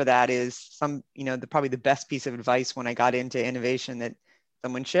reason for that is probably the best piece of advice when I got into innovation that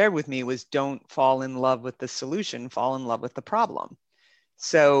someone shared with me was, don't fall in love with the solution, fall in love with the problem.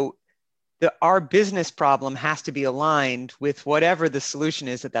 So our business problem has to be aligned with whatever the solution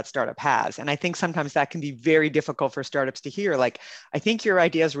is that startup has. And I think sometimes that can be very difficult for startups to hear. Like, I think your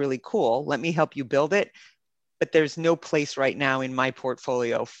idea is really cool. Let me help you build it. But there's no place right now in my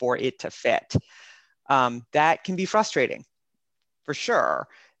portfolio for it to fit. That can be frustrating, for sure.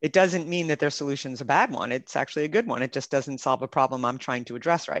 It doesn't mean that their solution's a bad one. It's actually a good one. It just doesn't solve a problem I'm trying to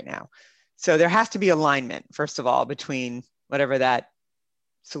address right now. So there has to be alignment, first of all, between whatever that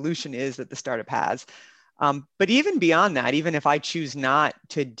solution is that the startup has. But even beyond that, even if I choose not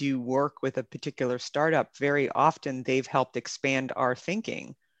to do work with a particular startup, very often they've helped expand our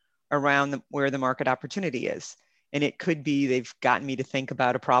thinking around where the market opportunity is. And it could be they've gotten me to think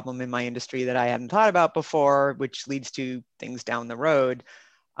about a problem in my industry that I hadn't thought about before, which leads to things down the road.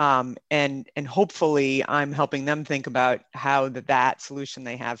 And hopefully I'm helping them think about how that solution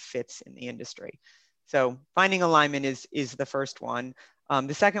they have fits in the industry. So finding alignment is the first one.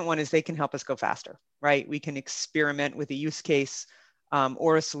 The second one is they can help us go faster, right? We can experiment with a use case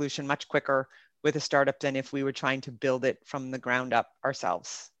or a solution much quicker with a startup than if we were trying to build it from the ground up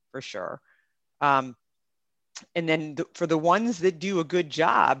ourselves, for sure. And then for the ones that do a good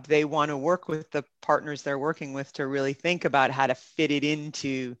job, they want to work with the partners they're working with to really think about how to fit it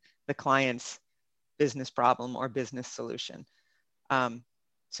into the client's business problem or business solution.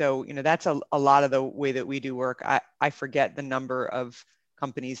 So, that's a lot of the way that we do work. I forget the number of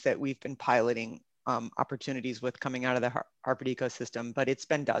companies that we've been piloting opportunities with coming out of the Hartford ecosystem, but it's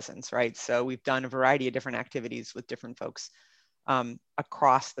been dozens, right? So we've done a variety of different activities with different folks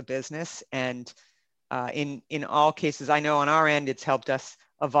across the business. And in all cases, I know on our end, it's helped us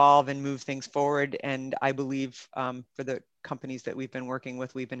evolve and move things forward. And I believe for the companies that we've been working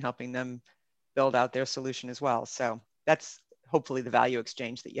with, we've been helping them build out their solution as well. So that's hopefully the value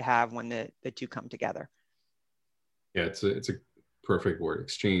exchange that you have when the two come together. Yeah, it's a perfect word,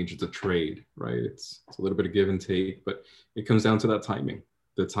 exchange. It's a trade, right? It's a little bit of give and take, but it comes down to that timing.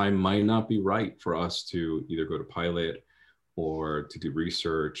 The time might not be right for us to either go to pilot or to do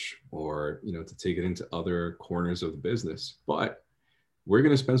research or, to take it into other corners of the business, but we're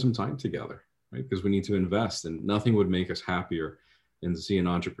going to spend some time together, right? Because we need to invest, and nothing would make us happier than to see an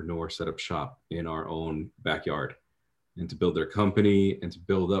entrepreneur set up shop in our own backyard and to build their company and to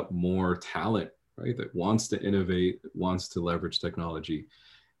build up more talent right? That wants to innovate, wants to leverage technology,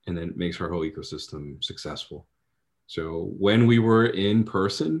 and then makes our whole ecosystem successful. So when we were in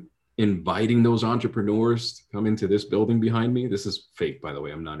person, inviting those entrepreneurs to come into this building behind me, this is fake, by the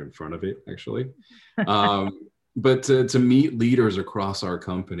way, I'm not in front of it actually. But to meet leaders across our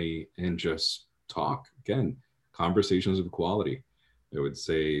company and just talk, again, conversations of quality. I would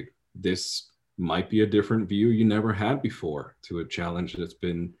say this might be a different view you never had before to a challenge that's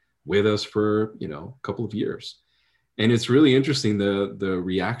been with us for, a couple of years. And it's really interesting, the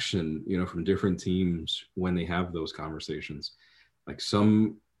reaction, from different teams when they have those conversations. Like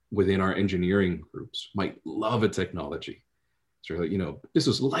some within our engineering groups might love a technology. So, this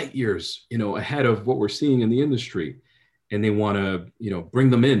is light years, ahead of what we're seeing in the industry. And they want to,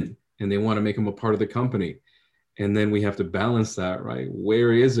 bring them in and they want to make them a part of the company. And then we have to balance that, right?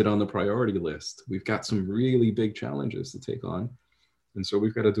 Where is it on the priority list? We've got some really big challenges to take on. And so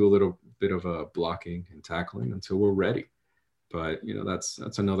we've got to do a little bit of a blocking and tackling until we're ready. But, that's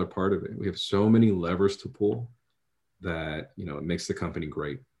another part of it. We have so many levers to pull that, it makes the company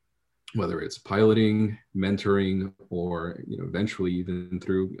great, whether it's piloting, mentoring, or, eventually even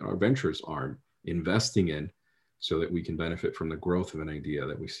through our ventures arm, investing in so that we can benefit from the growth of an idea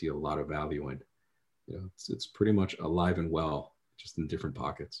that we see a lot of value in. It's pretty much alive and well, just in different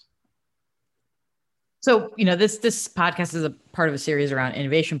pockets. So, this podcast is a part of a series around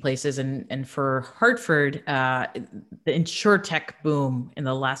innovation places, and for Hartford, the InsurTech boom in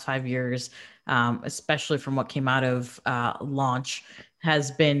the last 5 years, especially from what came out of launch,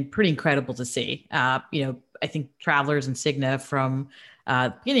 has been pretty incredible to see. I think Travelers and Cigna from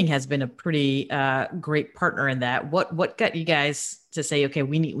the beginning has been a pretty great partner in that. What got you guys to say, okay,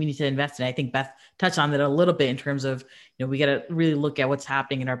 we need to invest in it? I think Beth touched on that a little bit in terms of, we got to really look at what's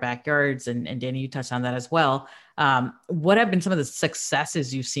happening in our backyards. And Danny, you touched on that as well. What have been some of the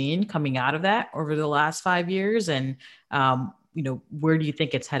successes you've seen coming out of that over the last 5 years? And, where do you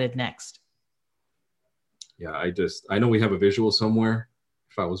think it's headed next? Yeah, I know we have a visual somewhere.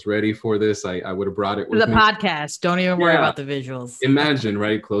 If I was ready for this, I would have brought it with the me. Podcast. Don't even worry about the visuals. Imagine,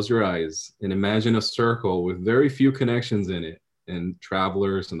 right? Close your eyes and imagine a circle with very few connections in it, and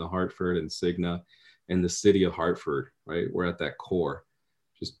Travelers and the Hartford and Cigna and the city of Hartford, right? We're at that core,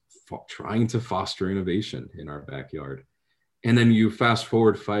 just trying to foster innovation in our backyard. And then you fast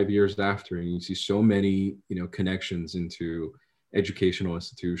forward 5 years after, and you see so many, connections into educational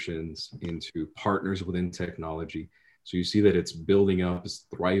institutions, into partners within technology. So you see that it's building up, it's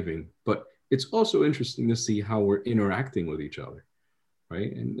thriving, but it's also interesting to see how we're interacting with each other,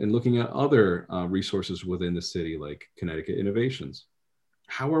 right? And looking at other resources within the city, like Connecticut Innovations.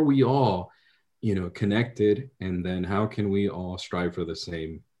 How are we all, connected? And then how can we all strive for the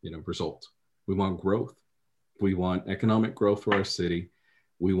same, result? We want growth. We want economic growth for our city.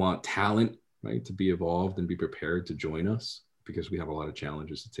 We want talent, right, to be evolved and be prepared to join us because we have a lot of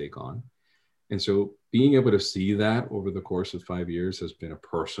challenges to take on. And so being able to see that over the course of 5 years has been a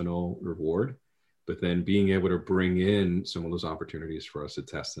personal reward, but then being able to bring in some of those opportunities for us to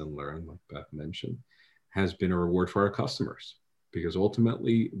test and learn, like Beth mentioned, has been a reward for our customers, because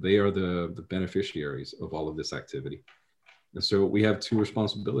ultimately they are the beneficiaries of all of this activity. And so we have two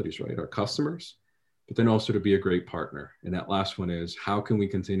responsibilities, right? Our customers, but then also to be a great partner. And that last one is, how can we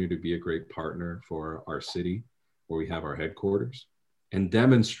continue to be a great partner for our city where we have our headquarters, and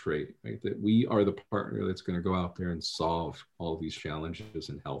demonstrate, right, that we are the partner that's going to go out there and solve all of these challenges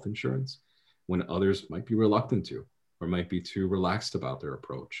in health insurance when others might be reluctant to, or might be too relaxed about their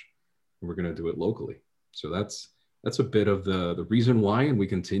approach. And we're going to do it locally. So that's a bit of the reason why, and we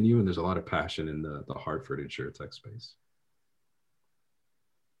continue, and there's a lot of passion in the Hartford InsurTech space.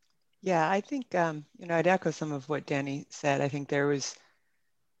 Yeah, I think, I'd echo some of what Danny said. I think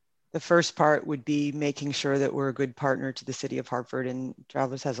the first part would be making sure that we're a good partner to the city of Hartford, and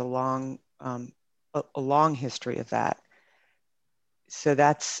Travelers has a long history of that. So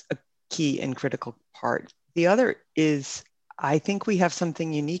that's a key and critical part. The other is, I think we have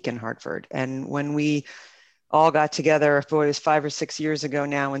something unique in Hartford. And when we all got together, it was 5 or 6 years ago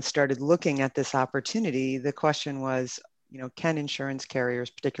now, and started looking at this opportunity, the question was, can insurance carriers,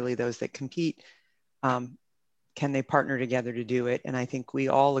 particularly those that compete, can they partner together to do it? And I think we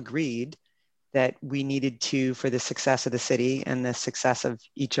all agreed that we needed to, for the success of the city and the success of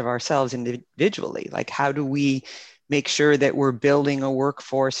each of ourselves individually, like, how do we make sure that we're building a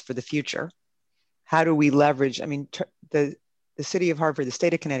workforce for the future? How do we leverage, the city of Hartford, the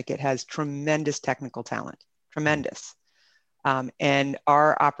state of Connecticut has tremendous technical talent, tremendous. And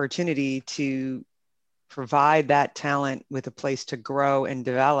our opportunity to provide that talent with a place to grow and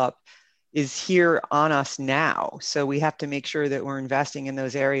develop is here on us now. So we have to make sure that we're investing in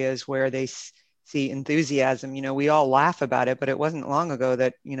those areas where they see enthusiasm. We all laugh about it, but it wasn't long ago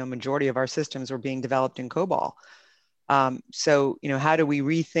that, majority of our systems were being developed in COBOL. So, how do we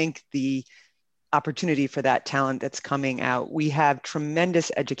rethink the opportunity for that talent that's coming out? We have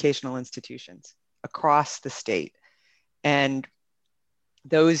tremendous educational institutions across the state, and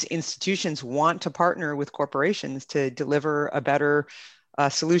those institutions want to partner with corporations to deliver a better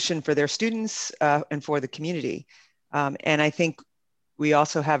solution for their students and for the community. And I think we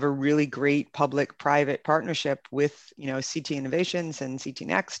also have a really great public-private partnership with, CT Innovations and CT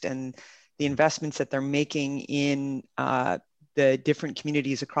Next, and the investments that they're making in the different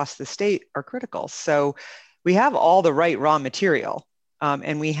communities across the state are critical. So we have all the right raw material,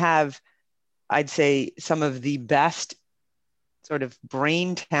 and we have, I'd say, some of the best sort of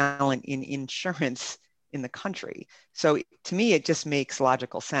brain talent in insurance in the country. So to me, it just makes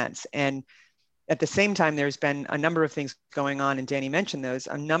logical sense. And at the same time, there's been a number of things going on, and Danny mentioned those,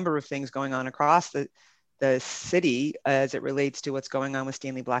 a number of things going on across the city as it relates to what's going on with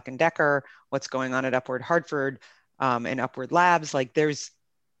Stanley Black & Decker, what's going on at Upward Hartford and Upward Labs. Like, there's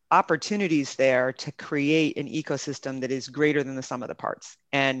opportunities there to create an ecosystem that is greater than the sum of the parts.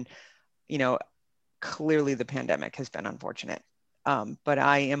 And, clearly the pandemic has been unfortunate. But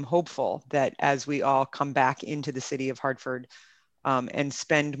I am hopeful that as we all come back into the city of Hartford and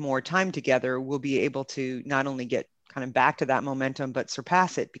spend more time together, we'll be able to not only get kind of back to that momentum, but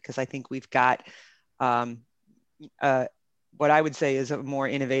surpass it, because I think we've got what I would say is a more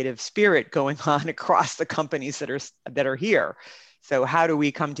innovative spirit going on across the companies that are here. So how do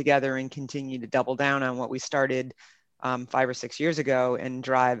we come together and continue to double down on what we started 5 or 6 years ago and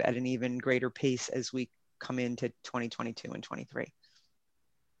drive at an even greater pace as we come into 2022 and 23?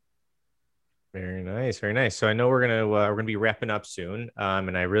 Very nice, very nice. So I know we're gonna be wrapping up soon,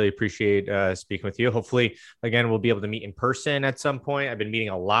 and I really appreciate speaking with you. Hopefully, again, we'll be able to meet in person at some point. I've been meeting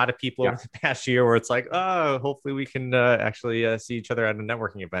a lot of people over the past year, where it's like, oh, hopefully we can actually see each other at a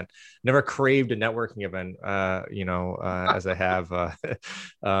networking event. Never craved a networking event, as I have.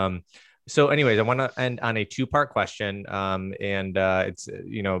 So anyways, I want to end on a 2-part question. And it's,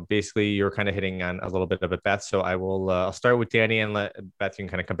 basically you're kind of hitting on a little bit of it, Beth. So I'll start with Danny and let Beth, you can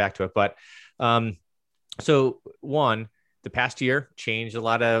kind of come back to it. But so one, the past year changed a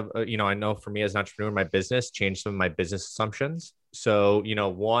lot of, I know for me as an entrepreneur, my business changed some of my business assumptions. So,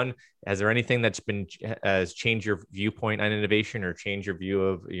 one, has there anything has changed your viewpoint on innovation or changed your view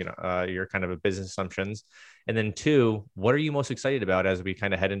of, your kind of a business assumptions? And then 2, what are you most excited about as we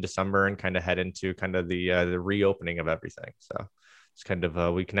kind of head into summer and kind of head into kind of the reopening of everything? So it's kind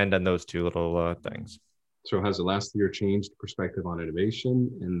of, we can end on those 2 little things. So has the last year changed perspective on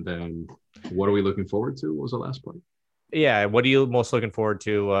innovation? And then what are we looking forward to? What was the last point? Yeah. What are you most looking forward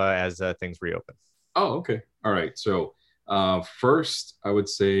to as things reopen? Oh, okay. All right. So first, I would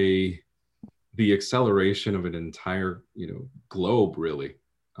say the acceleration of an entire, globe really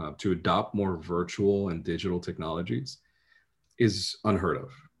to adopt more virtual and digital technologies is unheard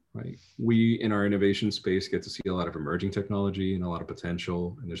of, right? We in our innovation space get to see a lot of emerging technology and a lot of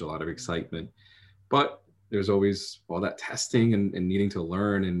potential, and there's a lot of excitement, but there's always all that testing and needing to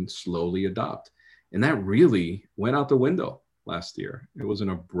learn and slowly adopt. And that really went out the window last year. It was an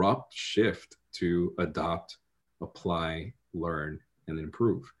abrupt shift to adopt, apply, learn, and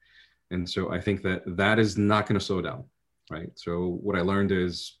improve. And so I think that is not going to slow down, right? So what I learned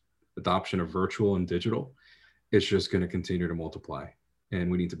is adoption of virtual and digital is just going to continue to multiply, and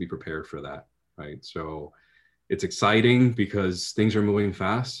we need to be prepared for that, right? So it's exciting because things are moving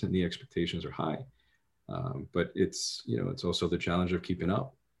fast and the expectations are high. But it's also the challenge of keeping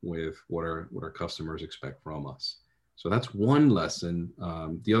up with what our customers expect from us. So that's one lesson.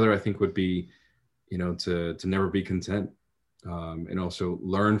 The other, I think, would be, to never be content, and also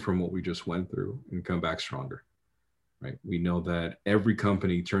learn from what we just went through and come back stronger, right? We know that every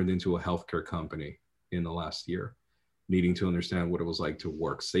company turned into a healthcare company in the last year, needing to understand what it was like to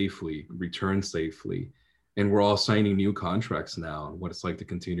work safely, return safely. And we're all signing new contracts now on what it's like to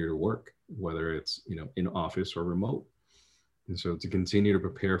continue to work, whether it's, in office or remote. And so to continue to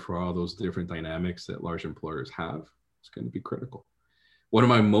prepare for all those different dynamics that large employers have, it's going to be critical. What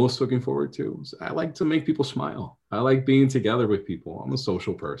am I most looking forward to? I like to make people smile. I like being together with people. I'm a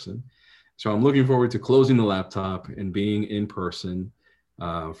social person. So I'm looking forward to closing the laptop and being in person.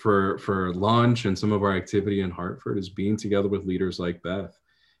 For launch, and some of our activity in Hartford is being together with leaders like Beth,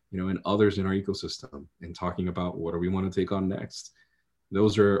 and others in our ecosystem, and talking about what do we want to take on next.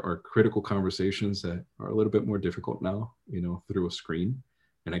 Those are critical conversations that are a little bit more difficult now, through a screen.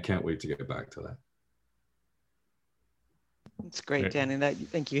 And I can't wait to get back to that. That's great, Danny. I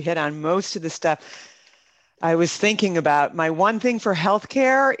think you hit on most of the stuff I was thinking about. My one thing for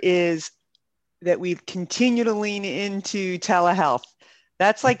healthcare is that we continue to lean into telehealth.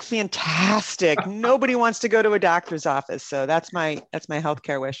 That's like fantastic. Nobody wants to go to a doctor's office. So that's my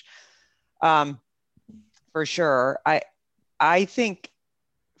healthcare wish. For sure. I think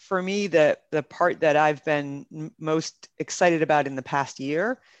for me, the part that I've been most excited about in the past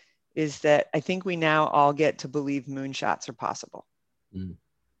year is that I think we now all get to believe moonshots are possible.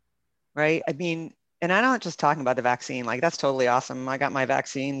 Right? I mean, and I'm not just talking about the vaccine, like that's totally awesome. I got my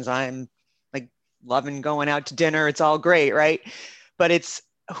vaccines. I'm like loving going out to dinner. It's all great, right? But it's,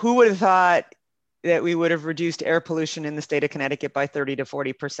 who would have thought that we would have reduced air pollution in the state of Connecticut by 30 to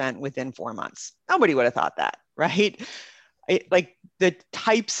 40% within 4 months? Nobody would have thought that, right? Like the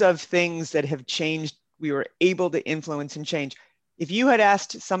types of things that have changed, we were able to influence and change. If you had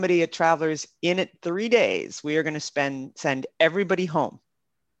asked somebody at Travelers, in 3 days, we are going to send everybody home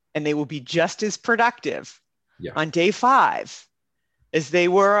and they will be just as productive on day 5 as they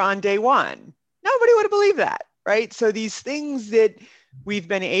were on day 1. Nobody would have believed that, right? So these things that we've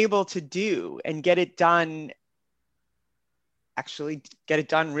been able to do and get it done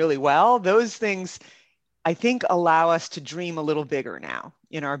really well, those things I think allow us to dream a little bigger now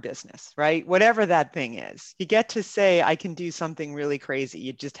in our business, right? Whatever that thing is, you get to say, I can do something really crazy.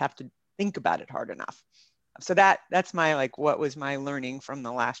 You just have to think about it hard enough. So that's my, like, what was my learning from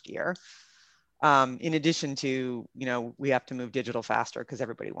the last year. In addition to, we have to move digital faster because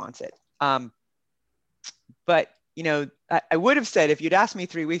everybody wants it. But, I would have said, if you'd asked me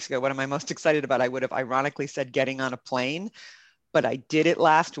 3 weeks ago, what am I most excited about? I would have ironically said getting on a plane. But I did it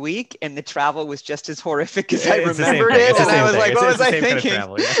last week and the travel was just as horrific as I remembered it. And I was like, what was I thinking?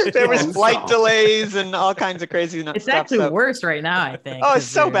 There was flight delays and all kinds of crazy stuff. It's actually worse right now, I think. Oh, it's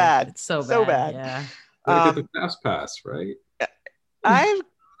so bad. It's so bad. Yeah. Get the fast pass, right? I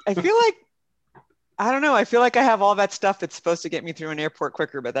feel like, I don't know. I feel like I have all that stuff that's supposed to get me through an airport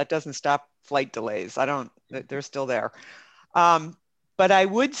quicker, but that doesn't stop flight delays. They're still there. But I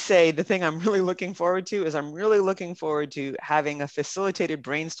would say the thing I'm really looking forward to is I'm really looking forward to having a facilitated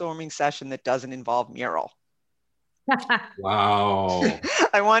brainstorming session that doesn't involve Mural. Wow.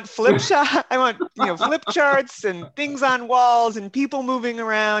 I want flip charts and things on walls and people moving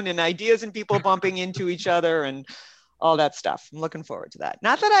around and ideas and people bumping into each other and all that stuff. I'm looking forward to that.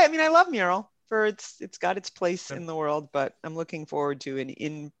 Not that I love Mural. It's got its place in the world, but I'm looking forward to an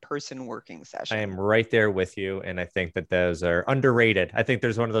in-person working session. I am right there with you, and I think that those are underrated. I think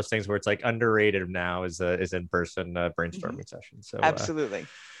there's one of those things where it's like underrated now is in-person brainstorming session. So absolutely.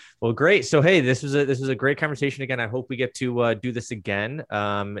 Well, great. So hey, this was a great conversation again. I hope we get to do this again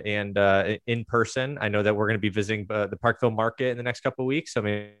and in person. I know that we're going to be visiting the Parkville Market in the next couple of weeks. So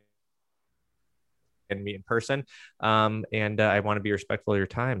maybe and meet in person. And I want to be respectful of your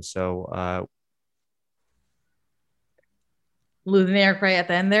time. So losing Eric right at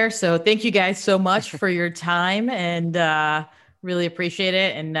the end there. So thank you guys so much for your time and really appreciate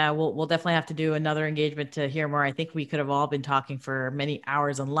it. And we'll definitely have to do another engagement to hear more. I think we could have all been talking for many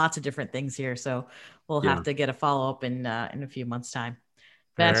hours on lots of different things here. So we'll have to get a follow-up in a few months' time.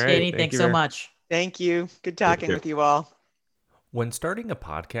 Vach, Danny, thanks so much. Thank you. Good talking with you all. When starting a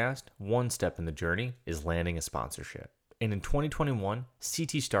podcast, one step in the journey is landing a sponsorship. And in 2021,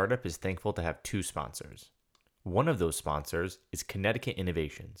 CT Startup is thankful to have 2 sponsors. One of those sponsors is Connecticut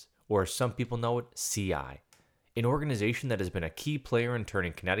Innovations, or as some people know it, CI, an organization that has been a key player in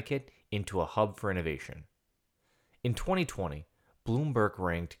turning Connecticut into a hub for innovation. In 2020, Bloomberg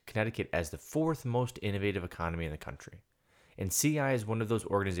ranked Connecticut as the 4th most innovative economy in the country, and CI is one of those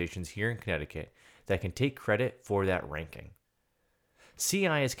organizations here in Connecticut that can take credit for that ranking.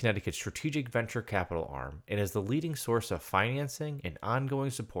 CI is Connecticut's strategic venture capital arm and is the leading source of financing and ongoing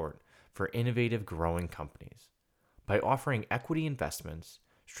support for innovative growing companies. By offering equity investments,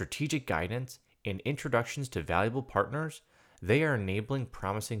 strategic guidance, and introductions to valuable partners, they are enabling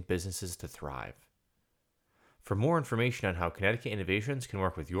promising businesses to thrive. For more information on how Connecticut Innovations can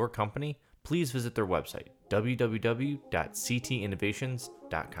work with your company, please visit their website,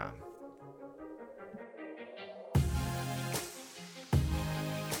 www.ctinnovations.com.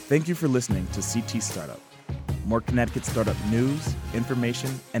 Thank you for listening to CT Startup. More Connecticut startup news,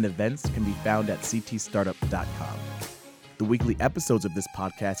 information, and events can be found at ctstartup.com. The weekly episodes of this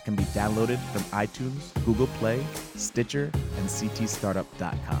podcast can be downloaded from iTunes, Google Play, Stitcher, and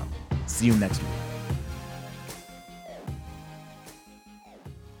ctstartup.com. See you next week.